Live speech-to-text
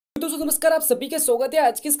दोस्तों नमस्कार, आप सभी का स्वागत है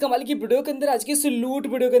आज की इस कमाल की वीडियो के अंदर, आज की इस लूट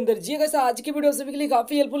वीडियो के अंदर। जी कैसा आज की वीडियो सभी के लिए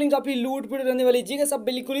काफी हेल्पफुल, काफी लूट वीडियो रहने वाली। जी कैसा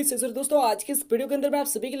बिल्कुल ही सही। दोस्तों आज की इस वीडियो के अंदर मैं आप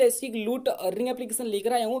सभी के लिए ऐसी एक लूट अर्निंग एप्लीकेशन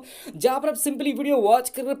लेकर आया हूं, जहां पर आप सिंपली वीडियो वॉच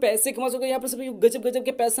कर पैसे कमा सकते हो। यहाँ पर सभी गजब गजब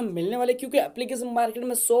के पैसे मिलने वाले, क्योंकि एप्लीकेशन मार्केट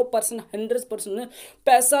में 100% 100%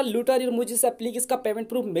 पैसा लूटा रही है। मुझे इस एप्लीकेशन का पेमेंट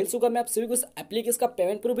प्रूफ मिल चुका। मैं आप सभी को इस एप्लीकेशन का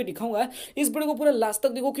पेमेंट प्रूफ भी दिखाऊंगा। इस वीडियो को पूरा लास्ट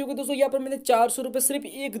तक देखो, क्योंकि दोस्तों यहाँ पर मैंने 400 रुपये सिर्फ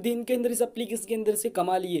एक दिन के अंदर इस एप्लीकेशन के अंदर से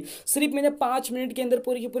कमा लिए। सिर्फ मैंने 5 मिनट के अंदर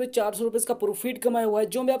पूरे के पूरे 400 रुपये का प्रॉफिट कमाया हुआ है,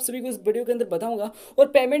 जो मैं आप सभी को इस वीडियो के अंदर बताऊंगा। और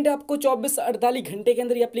पेमेंट आपको 24 से 48 घंटे के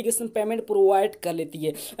अंदर ये एप्लीकेशन पेमेंट प्रोवाइड कर लेती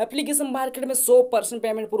है। एप्लीकेशन मार्केट में 100%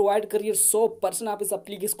 पेमेंट प्रोवाइड कर रही है। 100% आप इस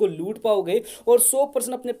एप्लीकेशन को लूट पाओगे और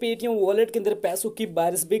 100% अपने पेटीएम वॉलेट के अंदर पैसों की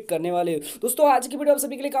बारिश भी करने वाले हो। दोस्तों आज की वीडियो आप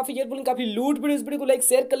सभी के लिए काफी हेल्पफुल, काफी लूट वीडियो। इस वीडियो को लाइक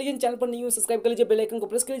शेयर कर लीजिए, चैनल पर नहीं हो सब्सक्राइब कर लीजिए, बेल आइकन को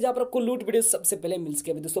प्रेस कर लीजिए, जहां पर आपको लूट वीडियो सबसे पहले मिल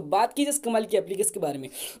सके। दोस्तों बात कीजिए इस कमाल की एप्लीकेशन के बारे में।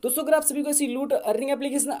 दोस्तों अगर आप सभी को ऐसी लूट अर्निंग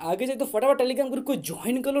एप्लीकेशन आगे जाए तो फटाफट टेलीग्राम ग्रुप को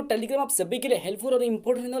ज्वाइन कर लो। टेलीग्राम आप सभी के लिए हेल्पफुल और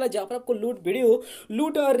इंपॉर्टेंट रहने वाला, जहां पर आपको लूट वीडियो,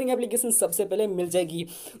 लूट अर्निंग एप्लीकेशन सबसे पहले मिल जाएगी।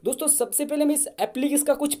 दोस्तों सबसे पहले मैं इस एप्लीकेशन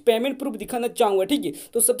का कुछ पेमेंट प्रूफ दिखाना चाहूंगा, ठीक है।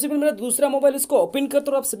 तो सबसे पहले मेरा दूसरा मोबाइल इसको ओपन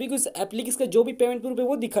करता हूं और आप सभी को इस एप्लीकेशन का जो भी पेमेंट प्रूफ है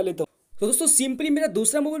वो दिखा लेता हूं। तो दोस्तों सिंपली मेरा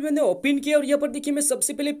दूसरा मोबाइल मैंने ओपन किया और यहाँ पर देखिए मैं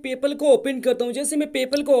सबसे पहले पेपल को ओपन करता हूँ। जैसे मैं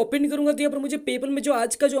पेपल को ओपन करूंगा तो यहाँ पर मुझे पेपल में जो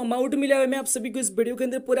आज का जो अमाउंट मिला है मैं आप सभी को इस वीडियो के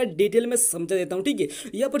अंदर पूरा डिटेल में समझा देता हूँ, ठीक है।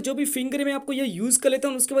 यहाँ पर जो भी फिंगर है मैं आपको ये यूज कर लेता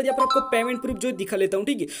हूँ, उसके बाद यहाँ पर आपको पेमेंट प्रूफ जो दिखा लेता हूँ,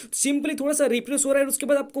 ठीक है। सिंपली थोड़ा सा रिफ्रेश हो रहा है, उसके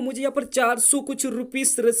बाद आपको मुझे यहाँ पर 400 कुछ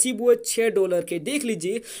रुपीस रिसीव हुए $6 के। देख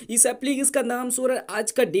लीजिए इस एप्लीकेशन का नाम सो रहा है,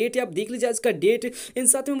 आज का डेट है, आप देख लीजिए आज का डेट। इन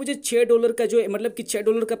साथ में मुझे $6 का जो मतलब कि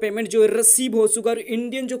 $6 का पेमेंट जो रिसीव हो चुका। और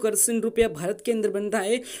इंडियन जो करेंसी रुपया भारत के अंदर बनता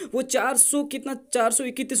है वो 400 कितना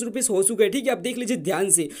 431 रुपीस हो चुका है, ठीक है। आप देख लीजिए ध्यान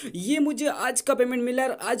से, ये मुझे आज का पेमेंट मिला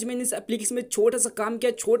है। आज मैंने इस एप्लीकेशन में छोटा सा काम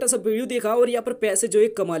किया, छोटा सा वीडियो देखा और यहाँ पर पैसे जो है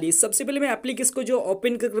कमा लिए। सबसे पहले मैं एप्लीकेशन को जो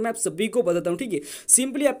ओपन कर मैं आप सभी को बताता हूँ, ठीक है।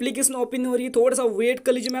 सिंपली एप्लीकेशन ओपन हो रही है, थोड़ा सा वेट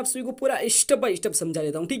कर लीजिए, मैं आप सभी को पूरा स्टेप बाय स्टेप समझा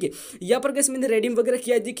देता हूँ, ठीक है। यहाँ पर कैसे मैंने रेडीम वगैरह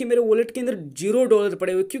किया, देखिए मेरे वॉलेट के अंदर $0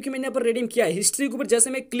 पड़े हुए, क्योंकि मैंने यहाँ पर रेडीम किया है। हिस्ट्री के ऊपर जैसे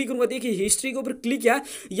मैं क्लिक करूंगा, देखिए हिस्ट्री के ऊपर क्लिक किया,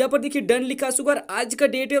 यहाँ पर देखिए डन लिखा सुगर, आज का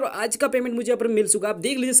डेट है और आज का पेमेंट मुझे यहाँ पर मिल चुका। आप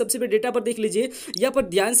देख लीजिए सबसे पहले डेटा पर देख लीजिए, यहाँ पर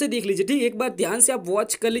ध्यान से देख लीजिए, ठीक। एक बार ध्यान से आप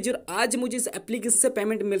वॉच कर लीजिए। और आज मुझे इस एप्लीकेशन से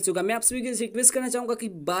पेमेंट मिल चुका। मैं आप सभी को रिक्वेस्ट करना चाहूंगा कि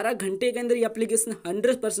 12 घंटे के अंदर ये एप्लीकेशन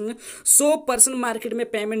 100% मार्केट में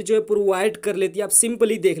पेमेंट जो है प्रोवाइड कर लेती है। आप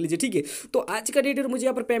सिंपली देख लीजिए, ठीक है। तो आज का डेट मुझे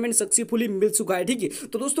यहाँ पर पेमेंट सक्सेसफुली मिल चुका है, ठीक है।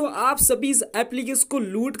 तो दोस्तों आप सभी इस एप्लीकेशन को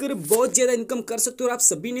लूट कर बहुत ज्यादा इनकम कर सकते हो। और आप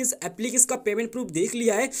सभी ने इस एप्लीकेशन का पेमेंट प्रूफ देख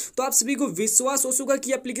लिया है, तो आप सभी को विश्वास हो चुका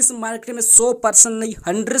कि एप्लीकेशन मार्केट में 100% नहीं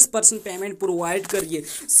 100% पेमेंट प्रोवाइड करिए।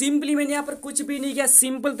 सिंपली मैंने यहाँ पर कुछ भी नहीं किया,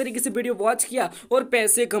 सिंपल तरीके से वीडियो वॉच किया और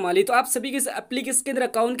पैसे कमा लिए। तो आप सभी के इस एप्लीकेशन के अंदर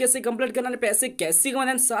अकाउंट कैसे कंप्लीट करना है, पैसे कैसे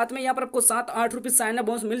कमाना है, साथ में यहाँ पर आपको 7-8 रुपये साइन अप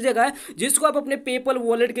बोनस मिल जाएगा, जिसको आप अपने पेपल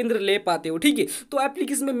वॉलेट के अंदर ले पाते हो, ठीक है। तो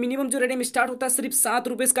एप्लीकेशन में मिनिमम जो रेडीम स्टार्ट होता है सिर्फ 7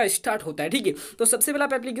 रुपये का स्टार्ट होता है, ठीक है। तो सबसे पहले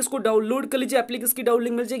आप एप्लीकेशन को डाउनलोड कर लीजिए। एप्लीकेशन की डाउनलोड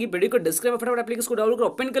लिंक मिल जाएगी वीडियो को डिस्क्रिप्शन में, फटाफट एप्लीकेशन को डाउनलोड कर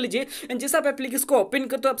ओपन कर लीजिए। एंड जैसे आप एप्लीकेशन को ओपन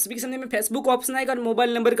करते हो आप सभी के सामने में फेसबुक ऑप्शन आएगा और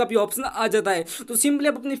मोबाइल नंबर का भी ऑप्शन आ जाता है। तो सिंपली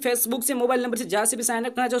आप अपनी फेसबुक से मोबाइल नंबर से जहाँ से भी साइन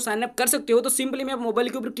अप करना चाहो साइन अप कर सकते हो। तो सिंपली मैं मोबाइल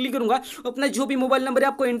के ऊपर क्लिक करूंगा, अपना जो भी मोबाइल नंबर है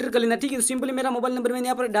आपको एंटर कर लेना, ठीक है। सिंपली मेरा मोबाइल नंबर मैंने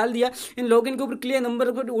यहाँ पर डाल दिया। इन लॉगिन के ऊपर क्लियर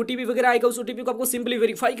नंबर पर ओटीपी वगैरह आएगा, उस ओटीपी को आपको सिंपली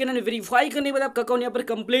वेरीफाई करना है। वेरीफाई करने के बाद आपका अकाउंट यहाँ पर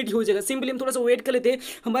कंप्लीट हो जाएगा। सिंपली हम थोड़ा सा वेट कर लेते हैं,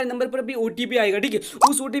 हमारे नंबर पर भी ओटीपी आएगा, ठीक है।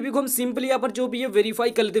 उस ओटीपी को हम सिंपली यहाँ पर जो भी है वेरीफाई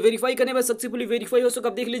कर लेते हैं। वेरीफाई करने के बाद सक्सेसफुली वेरीफाई हो चुका।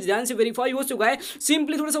 आप देख लीजिए ध्यान से वेरीफाई हो चुका है।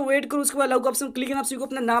 सिंपली थोड़ा सा वेट करो, उसके बाद अलाउ ऑप्शन क्लिक करना, आप सभी को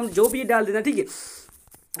अपना नाम जो भी डाल देना, ठीक है।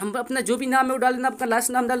 हम अपना जो भी नाम है वो डाल देना, अपना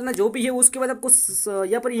लास्ट नाम डाल देना जो भी है। उसके बाद आपको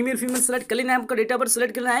यहाँ पर ईमेल फीमेल सेलेक्ट कर लेना है, आपका डेटा बर्थ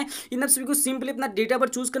सेलेक्ट करना है। इन आप सभी को सिंपली अपना डेटा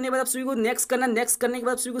बर्थ चूज करने के बाद आप सभी को नेक्स्ट करना है। नेक्स्ट करने के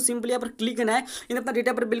बाद सभी को सिंपली यहाँ पर क्लिक करना है। इन अपना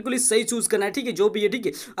डेटा बर्थ बिल्कुल ही सही चूज करना है, ठीक है, जो भी है, ठीक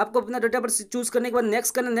है। आपको अपना डेटा बर्थ चूज करने के बाद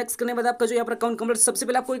नेक्स्ट करना है। नेक्स्ट करने के बाद आपका जो यहाँ पर अकाउंट कंप्लीट, सबसे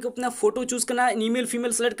पहले आपको एक अपना फोटो चूज करना है, ईमेल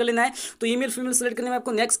फीमेल सेलेक्ट कर लेना है। तो ईमेल फीमेल सेलेक्ट करने में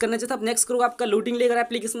आपको नेक्स्ट करना चाहिए। आप नेक्स्ट करोगे, आपका लोडिंग लेकर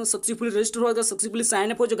एप्लीकेशन सक्सेसफुली रजिस्टर होगा, सक्सेसफुली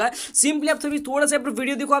साइन अप हो चुका है। सिंपली आप सभी थोड़ा सा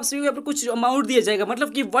वीडियो देखो, आप सभी को यहाँ पर कुछ अमाउंट दिया जाएगा,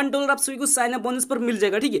 मतलब कि $1 आप सभी साइन अप बोनस पर मिल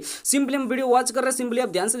जाएगा, ठीक है। सिंपली हम वीडियो वॉच कर रहे हैं, सिंपली आप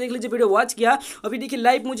ध्यान से देख लीजिए। वीडियो वॉच किया, अभी देखिए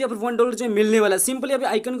लाइव मुझे यहाँ पर $1 जो मिलने वाला है। सिंपली अभी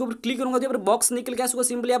आइकन के ऊपर क्लिक करूंगा तो यहाँ पर बॉक्स निकल के आएगा।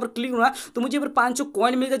 सिंपली यहाँ पर क्लिक करूंगा तो मुझे यहाँ पर 500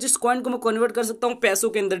 कॉइन मिलेगा, जिस कॉइन को मैं कन्वर्ट कर सकता हूँ पैसों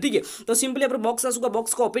के अंदर, ठीक है। तो सिंपली यहाँ पर बॉक्स आएगा,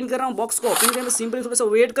 बॉक्स को ओपन कर रहा हूँ। बॉक्स को ओपन करने में सिंपली थोड़ा सा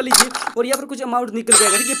वेट कर लीजिए और यहाँ पर कुछ अमाउंट निकल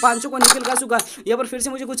जाएगा, ठीक है। 500 को निकल का चुका, यहाँ पर फिर से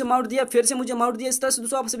मुझे कुछ अमाउंट दिया, फिर से मुझे अमाउंट दिया। इस तरह से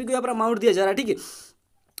दोस्तों आप सभी को यहाँ पर अमाउंट दिया जा रहा है, ठीक है।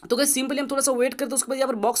 तो गाइस सिंपली हम थोड़ा सा वेट करते हैं, उसके बाद यहाँ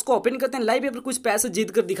पर बॉक्स को ओपन करते हैं, लाइव यहाँ पर कुछ पैसे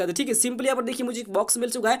जीत कर दिखाते हैं। ठीक है, सिंपली यहाँ पर देखिए मुझे एक बॉक्स मिल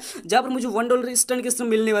चुका है जहाँ पर मुझे $1 इंस्टेंट के समय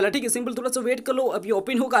मिलने वाला है। ठीक है, सिंपल थोड़ा सा वेट कर लो, अभी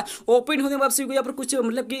ओपन होगा। ओपन होने के बाद आपको यहाँ पर कुछ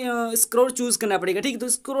मतलब कि स्क्रोल चूज करना पड़ेगा। ठीक है, तो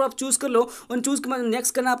स्क्रोल आप चूज कर लो और चूज के बाद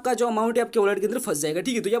नेक्स्ट करना, आपका जो अमाउंट है आपके वॉलेट के अंदर फंस जाएगा।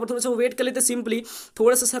 ठीक है, तो यहाँ पर थोड़ा सा वेट कर लेते हैं। सिंपली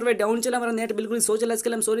थोड़ा सा सर्वर डाउन चला, हमारा नेट बिल्कुल स्लो चला, इसके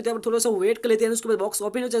लिए हम सॉरी। तो यहाँ पर थोड़ा सा वेट कर लेते हैं, उसके बाद बॉक्स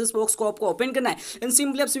ओपन हो जाए, इस बॉक्स को आपको ओपन करना है एंड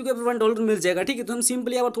सिंपली आप सभी को $1 मिल जाएगा। ठीक है, तो हम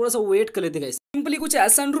सिंपली यहाँ पर थोड़ा सा वेट कर लेते हैं। सिंपली कुछ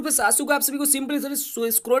ऐसा रुपये सासू का आप सभी को सिंपली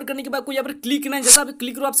स्क्रॉल करने के बाद कोई यहाँ पर क्लिक करना है, जैसा आप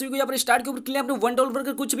क्लिक करो आप सभी को यहाँ पर स्टार्ट के ऊपर क्लिक आपने $1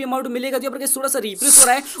 का कुछ भी अमाउंट मिलेगा। तो यहाँ पर थोड़ा सा रिफ्रेश हो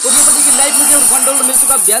रहा है और यहाँ पर देखिए लाइव मुझे $1 मिल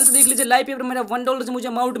चुका। आप ध्यान से देख लीजिए, लाइव पे मेरा $1 से मुझे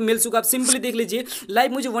अमाउंट मिल चुका। आप सिंपली देख लीजिए,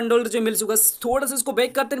 लाइव मुझे $1 जो मिल चुका। थोड़ा सा इसको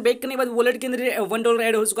बैक करते हैं, बैक करने के बाद वॉलेट के अंदर $1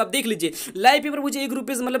 ऐड हो चुका। आप देख लीजिए लाइव पेपर मुझे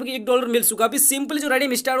 ₹1 मतलब कि $1 मिल चुका। अभी सिंपली जो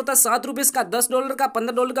रेडीम स्टार्ट होता है ₹7 का, $10 का,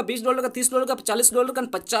 $15 का, $20 का, $30 का, $40 का,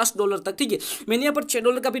 $50 तक। ठीक है, मैंने यहाँ पर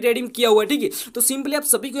 $6 का भी रेडीम किया हुआ है। ठीक है, तो सिंपली आप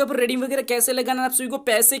सभी को यहाँ पर रेडीम वगैरह कैसे लगाना, आप सभी को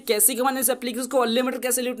पैसे कैसे कमाने, इस एप्लीकेशन को अनलिमिटेड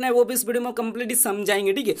कैसे लूटना है, वो भी इस वीडियो में कंप्लीटली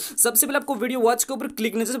समझाएंगे। ठीक है, सबसे पहले आपको वीडियो वॉच के ऊपर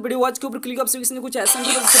क्लिक करना है। जैसे वीडियो वॉच के ऊपर क्लिक आप सभी कुछ ऐसा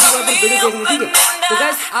वीडियो देखना। ठीक है, तो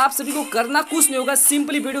गाइस आप सभी को करना कुछ नहीं होगा,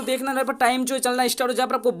 सिंपली वीडियो देखना है, पर टाइम जो चलना स्टार्ट हो, जहाँ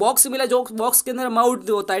पर आपको बॉक्स मिला, जो बॉक्स के अंदर अमाउंट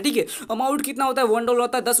होता है। ठीक है, अमाउंट कितना होता है, $1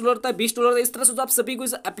 होता है, $10 होता है, $20 होता है। इस तरह से तो आप सभी को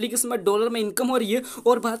इस एप्लीकेशन में डॉलर में इनकम हो रही है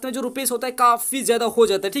और भारत में जो रुपीस होता है काफी ज्यादा हो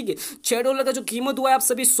जाता है। ठीक है, $6 का जो कीमत हुआ है आप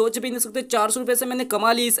सभी सोच भी नहीं सकते। ₹400 से मैंने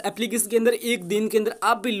कमा ली इस एप्लीकेशन के अंदर। एक दिन के अंदर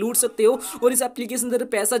आप भी लूट सकते हो और इस एप्लीकेशन के अंदर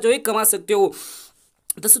पैसा जो है कमा सकते हो।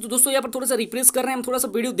 तो दोस्तों यहाँ पर थोड़ा सा रिफ्रेश कर रहे हैं, हम थोड़ा सा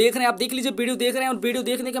वीडियो देख रहे हैं। आप देख लीजिए वीडियो देख रहे हैं और वीडियो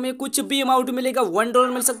देखने का हमें कुछ भी अमाउंट मिलेगा, $1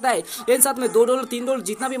 मिल सकता है, इन साथ में $2, $3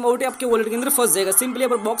 जितना भी अमाउंट है आपके वॉलेट के अंदर फंस जाएगा। सिंपली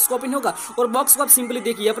यहाँ पर बॉक्स को ओपन होगा और बॉक्स को आप सिंपली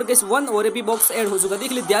देखिए, यहाँ पर कैसे 1 और अभी बॉक्स ऐड हो चुका।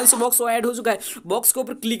 देख लीजिए ध्यान से, बॉक्स ऐड हो चुका है। बॉक्स के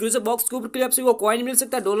ऊपर क्लिक करो, बॉक्स के ऊपर क्लिक आपसे वो कॉइन मिल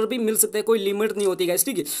सकता है, डॉलर भी मिल सकता है, कोई लिमिट नहीं होती है।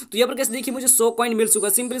 ठीक है, तो यहाँ पर कैसे देखिए मुझे 100 कॉइन मिल चुका।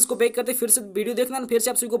 सिंपली इसको बैक करते फिर से वीडियो देखना, फिर से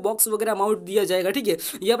आप सभी को बॉक्स वगैरह अमाउंट दिया जाएगा। ठीक है,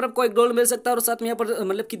 यहाँ पर आपको $1 मिल सकता है और साथ में यहाँ पर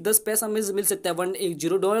मतलब कि 10 पैसा मिल सकता है,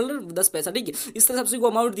 $10 10 पैसा। ठीक है, इस तरह से आप सभी को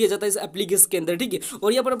अमाउंट दिया जाता है इस एप्लीकेशन के अंदर। ठीक है,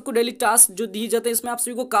 और यहाँ पर आपको डेली टास्क जो दिए जाते हैं, इसमें आप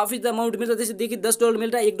सभी को काफी ज्यादा अमाउंट मिल रहा है। जैसे देखिए $10 मिल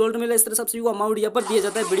रहा है, $1 मिल रहा है, इस तरह से आप सभी को अमाउंट यहाँ पर दिया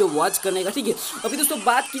जाता है वीडियो वॉच करने का। ठीक है, अभी दोस्तों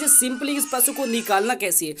बात कीजिए सिंपली इस पैसों को निकालना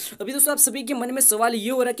कैसे है। अभी दोस्तों आप सभी के मन में सवाल ये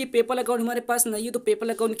हो रहा है कि पेपल अकाउंट हमारे पास नहीं है, तो पेपल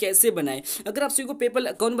अकाउंट कैसे बनाए। अगर आप सभी को पेपल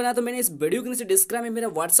अकाउंट बनाया तो मैंने इस वीडियो के नीचे डिस्क्रिप्शन में मेरा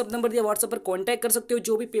व्हाट्सअप नंबर दिया, व्हाट्सअप पर कॉन्टैक्ट कर सकते हो।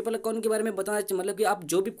 जो भी पेपल अकाउंट के बारे में बताना मतलब कि आप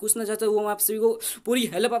जो भी पूछना चाहते हो वो मैं आप सभी को पूरी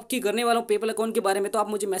हेल्प आपकी करने वाला हूँ पेपल अकाउंट के बारे में। तो आप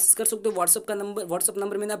मुझे मैसेज कर सकते हो, व्हाट्सअप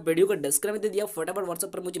नंबर मैंने आप वीडियो का डिस्क्रिप्शन में दे दिया, फटाफट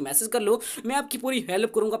व्हाट्सएप पर मुझे मैसेज कर लो, मैं आपकी पूरी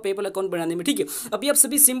हेल्प करूंगा पेपल अकाउंट बनाने में। ठीक है, अभी आप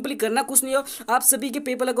सभी सिंपली करना कुछ नहीं हो, आप सभी के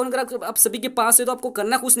पेपल अकाउंट अगर आप सभी के पास है तो आपको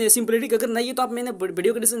करना कुछ नहीं है सिंपली। ठीक, अगर नहीं है तो आप मैंने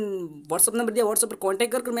वीडियो का व्हाट्सएप नंबर दिया, व्हाट्सएप पर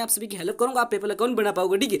कॉन्टैक्ट कर मैं आप सभी की हेल्प करूंगा, आप पेपल अकाउंट बना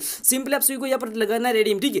पाओगे। ठीक है, सिंपली आप सभी को यहाँ पर लगाना है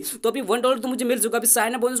रेडीम। ठीक है, तो अभी $1 तो मुझे मिल चुका, अभी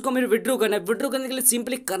साइन अप बोनस को मेरे विड्रॉ करना है। विड्रॉ करने के लिए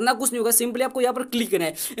सिंपली करना कुछ नहीं होगा, सिंपली आपको यहाँ पर क्लिक करना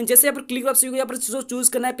है। जैसे यहाँ पर क्लिक आप सभी को यहाँ पर चूज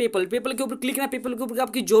करना है पेपल के ऊपर क्लिक करना है। पेपल के ऊपर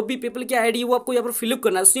आपकी जो भी पेपल की आईडी वो आपको यहाँ पर फिलअप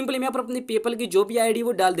करना है। सिंपली मैं यहाँ पर अपनी पेपल की जो भी आईडी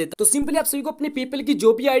वो डाल देता। तो सिंपली आप सभी को अपने पेपल की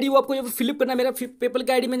जो भी आईडी वो आपको यहाँ पर फिलअप करना है। मेरा पेपल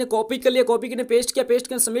की आईडी मैंने कॉपी कर लिया, कॉपी करने पेस्ट किया, पेस्ट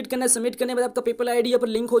करना सबमिट करना है। सबमिट करने के बाद आपका पेपल आईडी यहाँ पर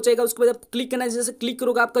लिंक हो जाएगा। उसके बाद आप क्लिक करना है, जैसे क्लिक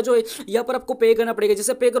करोगे आपका जो है यहाँ पर आपको पे करना पड़ेगा।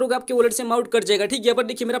 जैसे पे करोगे आपके वॉलेट से अमाउंट कट जाएगा। ठीक है, यहाँ पर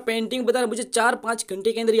देखिए मेरा पेंटिंग बता रहा है मुझे 4-5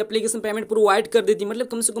 घंटे के अंदर ये एप्लीकेशन पेमेंट प्रोवाइड कर देती है, मतलब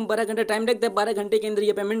कम से कम 12 घंटा टाइम लगता है। 12 घंटे के अंदर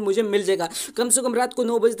ये पेमेंट मुझे मिल जाएगा। कम से कम रात को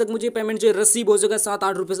 9 बजे तक मुझे पेमेंट जो रिसीव हो जाएगा,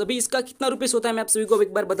 7-8 रुपये। अभी इसका कितना रुपीस होता है मैं आप सभी को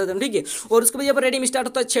एक बार बता दूं। ठीक है, और उसके बाद यहाँ पर रेडीम स्टार्ट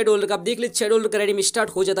होता है $6 का। आप देख लीजिए $6 का रेडीम स्टार्ट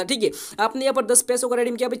हो जाता है। ठीक है, आपने यहाँ पर 10 पैसों का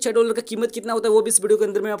रेडीम किया, $6 का कीमत कितना होता है वो भी इस वीडियो के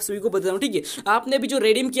अंदर मैं आप सभी को बता दूं। ठीक है, आपने भी जो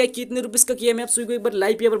रेडीम किया कितने रुपीस का किया मैं आप सभी को एक बार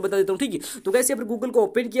लाइव यहाँ पर बता देता हूँ। ठीक है, तो कैसे यहाँ पर गूगल को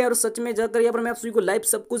ओपन किया और सच में जाकर यहाँ पर मैं आप सभी को लाइव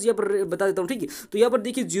सब कुछ यहाँ पर बता देता हूँ। ठीक है, तो यहाँ पर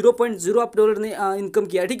देखिए $0.0 ने इनकम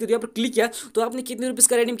किया। ठीक है, तो यहाँ पर क्लिक किया तो आपने कितने रुपीस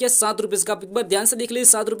का रेडीम किया, ₹7 का। एक बार ध्यान से देख लीजिए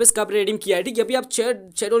 ₹7 का आप रेडीम किया है। ठीक है, अभी आप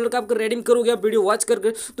 $6 का आपका रेडीम करोगे आप वीडियो वॉच करके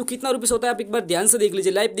तो कितना रुपीस होता है आप एक बार ध्यान से देख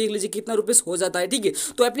लीजिए, लाइव देख लीजिए कितना रुपीस हो जाता है। ठीक है,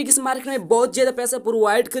 तो एप्लीकेशन मार्केट में बहुत ज्यादा पैसा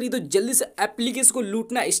प्रोवाइड करी, तो जल्दी से एप्लीकेशन को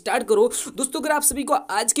लूटना स्टार्ट करो। दोस्तों अगर आप सभी को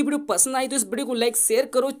आज की वीडियो पसंद आई तो इस वीडियो को लाइक शेयर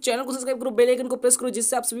करो, चैनल को सब्सक्राइब करो, बेल आइकन को प्रेस करो,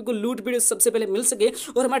 जिससे आप सभी को लूट वीडियो सबसे पहले मिल सके।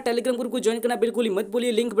 और हमारे टेलीग्राम ग्रुप को ज्वाइन करना बिल्कुल ही मत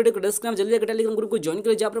भूलिए, लिंक वीडियो को डिस्क्रिप्शन जल्दी जाकर टेलीग्राम ग्रुप को ज्वाइन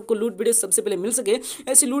करो, जहां पर आपको लूट वीडियो सबसे पहले मिल सके।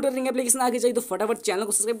 ऐसी लूट अर्निंग एप्लीकेशन आगे चाहिए तो फटाफट चैनल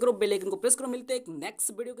को सब्सक्राइब करो, बेल आइकन को प्रेस करो। मिलते हैं एक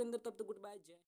नेक्स्ट वीडियो के अंदर, तब तक गुड बाय।